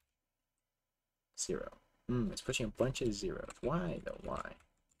 0. It's pushing a bunch of zeros. Why though? Why?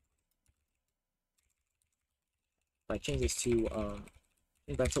 If I change this to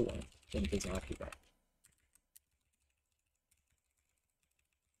back to 1, then it does not do that.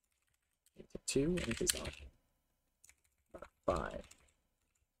 To 2, and it does not.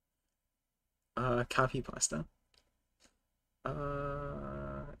 5. Copy pasta.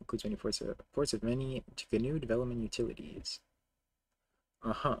 Includes many ports of many GNU development utilities.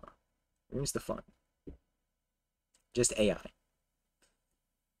 Where's the fun? Just AI.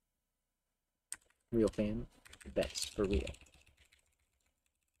 Real fan, best for real.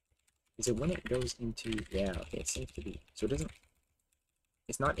 Is it when it goes into? Yeah, okay, it seems to be. So it doesn't.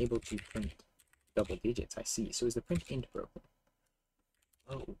 It's not able to print double digits. I see. So is the print int broken?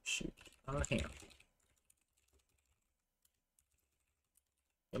 Oh shoot. Hang on.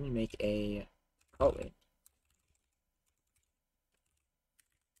 Let me make a. Oh wait.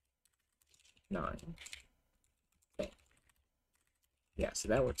 9. Okay. Yeah, so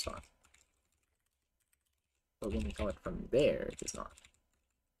that works fine. But when we call it from there, it does not.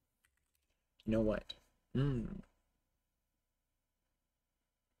 You know what?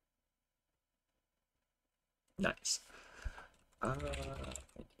 Nice.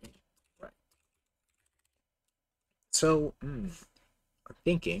 Right. So, I'm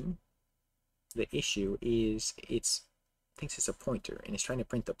thinking the issue is thinks it's a pointer and it's trying to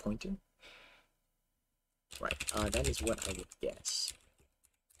print the pointer. Right. That is what I would guess.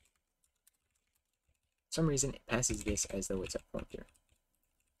 For some reason it passes this as though it's a pointer.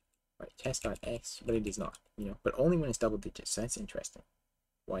 Right, test.x, but it is not, but only when it's double digits. So that's interesting.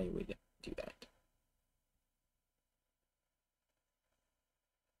 Why it would do that.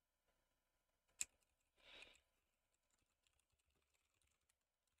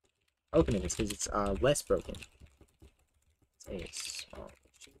 Open it is because it's less broken. It's a small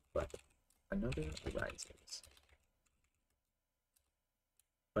issue, but another arises.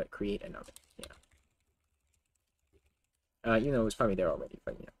 But create another, yeah. It was probably there already,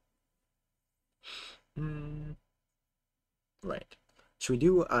 but Right. Should we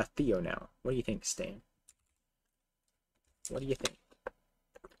do Theo now? What do you think, Stan? What do you think?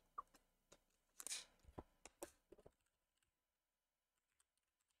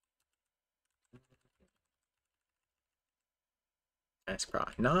 Ask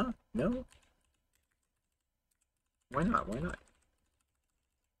Pra. Nah? No? Why not? Why not?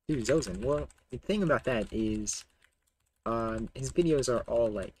 Dude, Zozen. Well, the thing about that is, his videos are all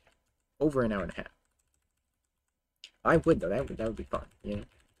like over an hour and a half. I would though. That would be fun. I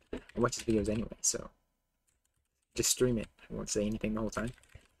watch his videos anyway, so just stream it. I won't say anything the whole time.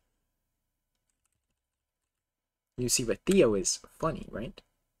 You see, but Theo is funny, right?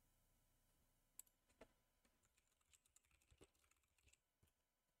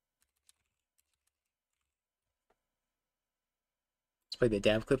 Let's play the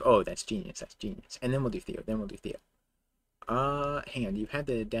dab clip. Oh, that's genius. That's genius. And then we'll do Theo. Then we'll do Theo. Hang on. You've had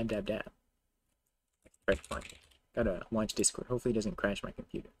the dab dab dab. Right, fine. Gotta launch Discord. Hopefully it doesn't crash my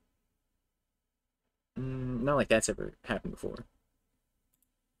computer. Not like that's ever happened before.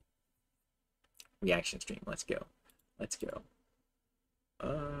 Reaction stream. Let's go. Let's go.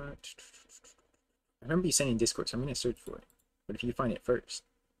 I remember you sending Discord, so I'm gonna search for it. But if you find it first,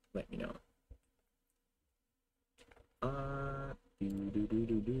 let me know.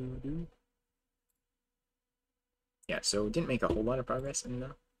 Yeah, so didn't make a whole lot of progress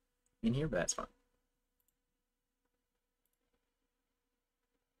in here, but that's fine.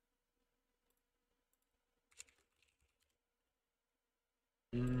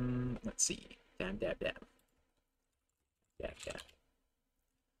 Let's see. Dab, dab, dab. Dab, dab.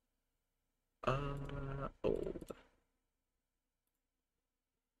 Oh.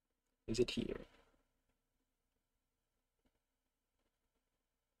 Is it here?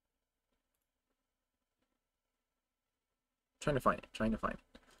 Trying to find it. Trying to find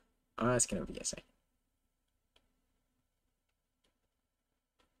it. It's gonna be a second.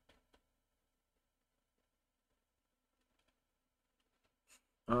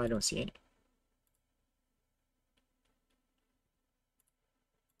 Oh, I don't see any.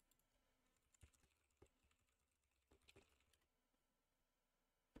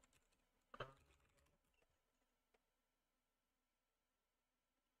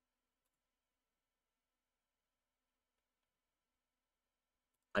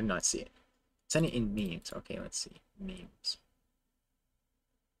 I'm not seeing it. Send it in memes. Okay, let's see. Memes.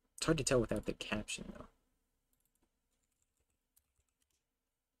 It's hard to tell without the caption, though.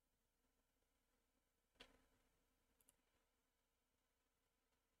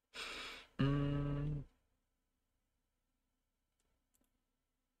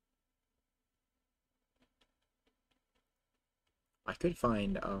 I could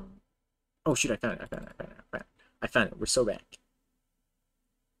find oh shoot, I found it. I found it. We're so back.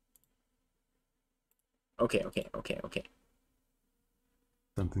 Okay.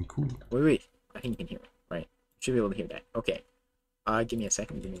 Something cool. Wait. I think you can hear it, right? Should be able to hear that. Okay. Give me a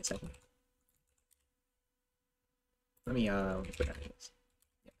second. Let me put that in this.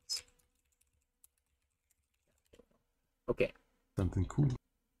 Yes. Okay. Something cool.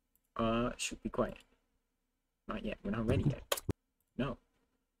 Should be quiet. Not yet. We're not ready yet. No.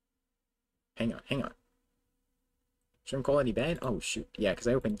 Hang on. Stream quality bad? Oh shoot. Yeah, because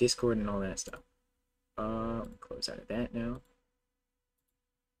I opened Discord and all that stuff. Close out of that now.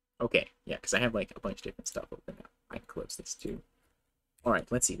 Okay, yeah, because I have like a bunch of different stuff open now. I can close this too. Alright,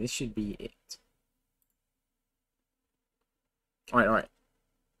 let's see. This should be it. Alright.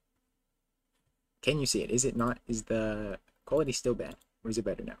 Can you see it? Is it not? Is the quality still bad? Or is it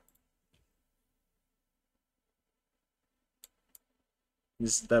better now?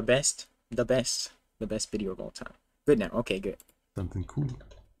 This is the best video of all time. Good now. Okay, good. Something cool.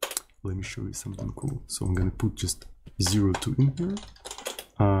 Let me show you something cool. So I'm gonna put just 02 in here.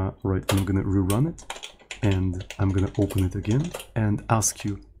 Right, I'm gonna rerun it, and I'm gonna open it again and ask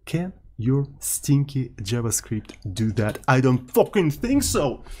you, can your stinky JavaScript do that? I don't fucking think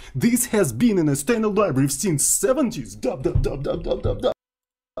so! This has been in a standard library since 70s.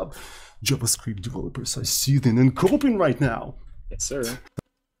 JavaScript developers are seething and coping right now. Yes, sir.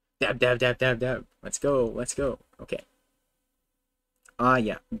 Dab. Let's go. Okay.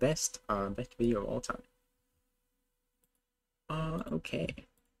 Yeah. Best video of all time. Okay.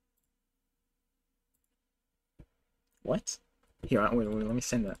 What? Here, wait, let me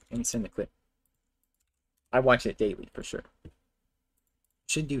send the clip. I watch it daily for sure.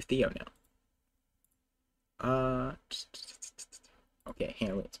 Should do Theo now. Okay, hang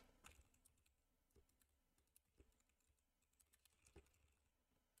on, wait.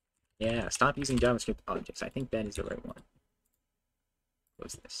 Yeah, stop using JavaScript objects. I think that is the right one.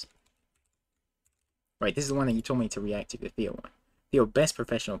 Close this. Right, this is the one that you told me to react to, the Theo one. Theo, best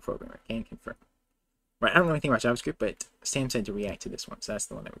professional programmer, can confirm. Right, I don't know anything about JavaScript, but Sam said to react to this one, so that's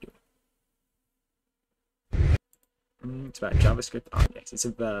the one that we're doing. It's about JavaScript objects. It's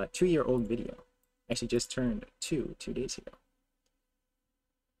a 2-year-old video. Actually, just turned 2 days ago.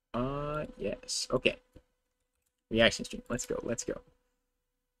 Yes. Okay. Reaction stream. Let's go.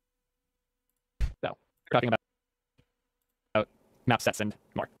 So, talking about map sets and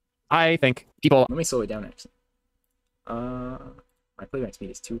more. I think people. Let me slow it down actually. My playback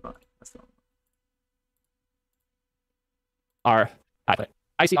speed is too high. That's the one. Are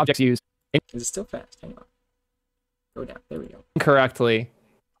I see objects used Is it still fast? Hang on. Go down. There we go. incorrectly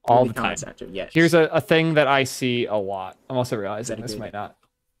all the time. Yes. Here's a thing that I see a lot. I'm also realizing this might not.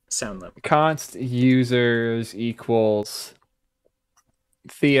 Sound level. Const users equals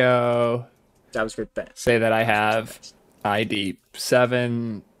Theo. JavaScript best. Say that I have ID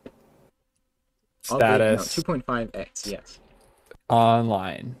 7 status 2.5x. Yes.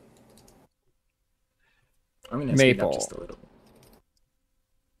 online. I'm gonna speed up Maple. just a little.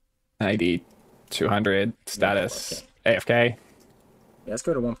 ID 200 status AFK. Yeah, let's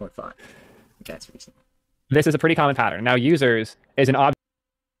go to 1.5. That's reasonable. This is a pretty common pattern. Now, users is an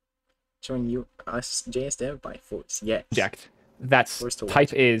Showing you us JS dev by force. Yes. object that's Force to type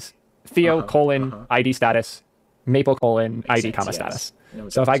watch. is Theo ID status Maple ID sense, comma yes. status. You know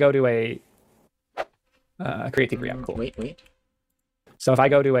So if I go to a create T preamp, cool. Wait. So if I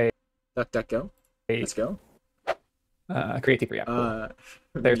go to a DuckDuckGo. Let's go. create T preamp, cool.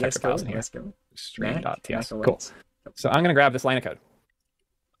 There's Let's type files go. in here. Let's go. Stream.ts. Mac Cool. OS. So I'm going to grab this line of code.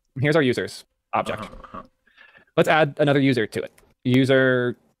 Here's our users object. Uh-huh. Let's add another user to it.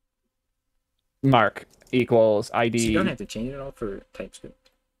 User mark equals ID. So you don't have to change it all for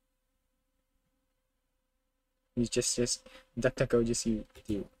TypeScript. You just DuckDuckGo just you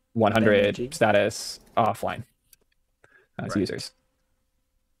 100 status offline as Right. users.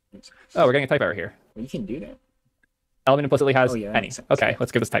 Oh, we're getting a type error here. Well, you can do that. Element implicitly has Oh, yeah, that any. makes sense. Okay,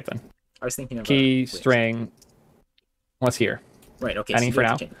 let's give this type then. I was thinking of Key wait. string. What's here? Right. Okay. any you for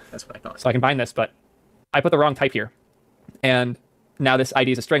have now. to change it. That's what I thought. So I can bind this, but I put the wrong type here, and now this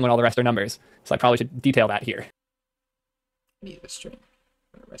ID is a string when all the rest are numbers. So I probably should detail that here. Need a string.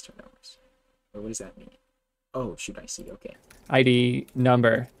 The rest are numbers. Or what does that mean? Oh shoot! I see. Okay. ID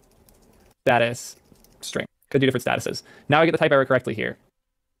number status string. Could do different statuses. Now I get the type error correctly here.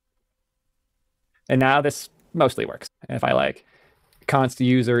 And now this mostly works. And if I like const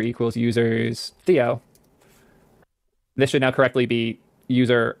user equals users Theo, this should now correctly be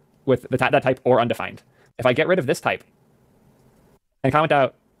user with that type or undefined. If I get rid of this type and comment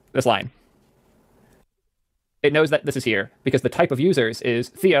out this line, it knows that this is here because the type of users is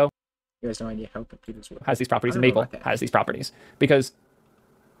Theo You guys no idea how computers work. has these properties I and don't know Maple about that. has these properties because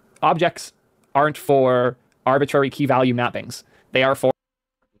objects aren't for arbitrary key value mappings. They are for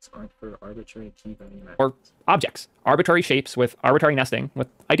It's aren't for arbitrary key value mappings. or objects, arbitrary shapes with arbitrary nesting with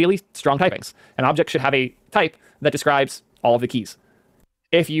ideally strong typings. An object should have a type that describes all of the keys.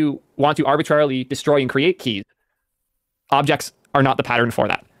 If you want to arbitrarily destroy and create keys, objects are not the pattern for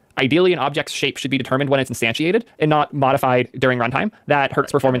that. Ideally, an object's shape should be determined when it's instantiated and not modified during runtime. That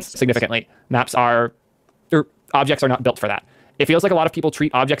hurts performance significantly. Objects are not built for that. It feels like a lot of people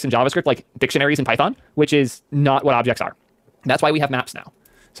treat objects in JavaScript like dictionaries in Python, which is not what objects are. That's why we have maps now.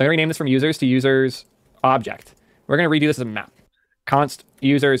 So I'm going to rename this from users to users object. We're going to redo this as a map. Const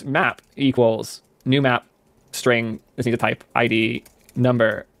users map equals new map string. This needs a type ID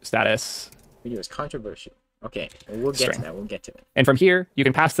number status. Video is controversial. Okay, we'll get to that. We'll get to it. And from here, you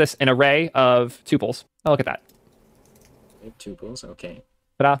can pass this an array of tuples. Oh, look at that. Tuples, okay.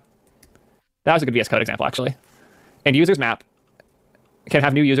 Ta-da. That was a good VS Code example, actually. And users map can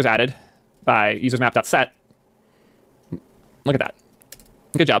have new users added by usersmap.set. Look at that.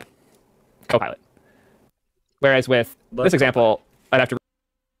 Good job, Copilot. Whereas with this example, I'd have to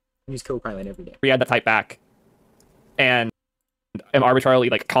use Copilot every day. re-add that type back and am arbitrarily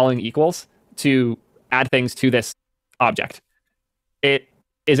like calling equals to add things to this object. It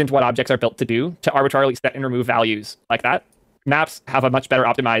isn't what objects are built to do, to arbitrarily set and remove values like that. Maps have a much better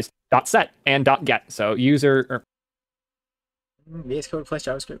optimized .set and .get. So VS Code plus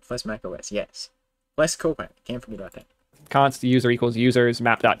JavaScript plus macOS, yes. Plus Copilot, can't forget about that. const user equals users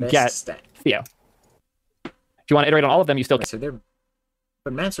map.get Stat. Theo. If you want to iterate on all of them, you still Right, so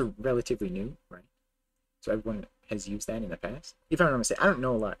but maps are relatively new, right? So everyone has used that in the past. If I'm not mistaken, I don't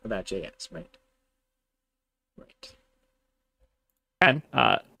know a lot about JS, right? Right. can.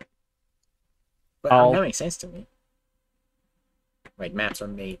 But that makes sense to me. Like maps are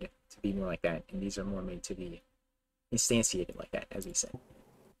made to be more like that, and these are more made to be instantiated like that, as we said.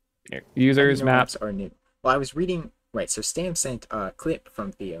 Users map. Maps are new. Well, I was reading. Right, so Stam sent a clip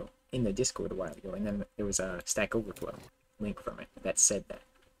from Theo in the Discord a while ago, and then there was a Stack Overflow link from it that said that.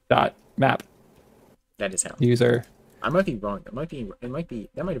 Dot map. That is how. User. I might be wrong. That might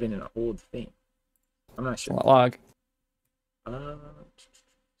have been an old thing. I'm not sure. Log. There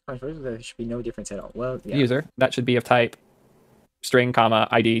should be no difference at all. Well, yeah. User. That should be of type string, comma,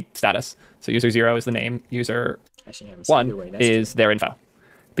 ID, status. So user 0 is the name. User Actually, I haven't seen 1 either way. That's is their info.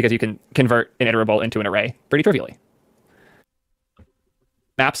 Because you can convert an iterable into an array pretty trivially.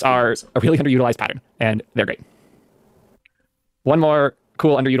 Maps are a really underutilized pattern, and they're great. One more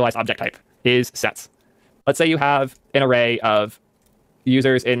cool underutilized object type is sets. Let's say you have an array of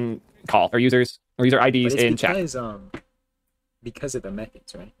users in call, or user IDs in chat. Because of the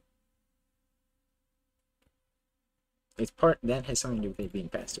methods, right? That has something to do with it being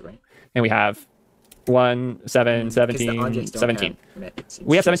faster, right? And we have 1, 7, 17, 17.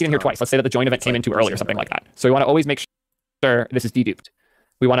 We have 17 in here twice. Let's say that the join event came in too early or something like that. So we want to always make sure this is deduped.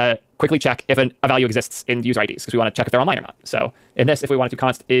 We want to quickly check if a value exists in user IDs because we want to check if they're online or not. So in this, if we wanted to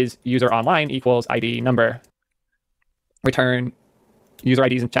const is user online equals ID number, return user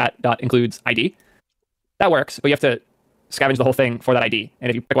IDs in chat dot includes ID. That works, but you have to scavenge the whole thing for that ID. And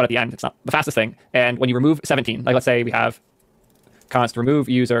if you pick one at the end, it's not the fastest thing. And when you remove 17, like let's say we have const remove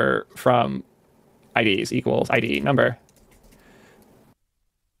user from IDs equals ID number,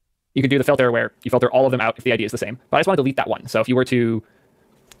 you can do the filter where you filter all of them out if the ID is the same. But I just want to delete that one. So if you were to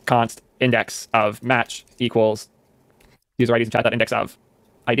const index of match equals user IDs in chat dot index of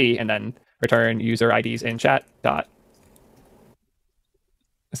ID, and then return user IDs in chat dot.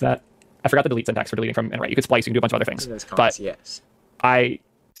 Is that? I forgot the delete syntax for deleting from an array. You could splice, you can do a bunch of other things. But yes.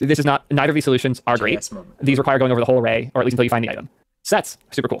 This is not, neither of these solutions are great. These require going over the whole array, or at least until you find the item. Sets,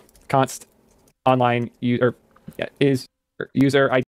 super cool. Const online user is user ID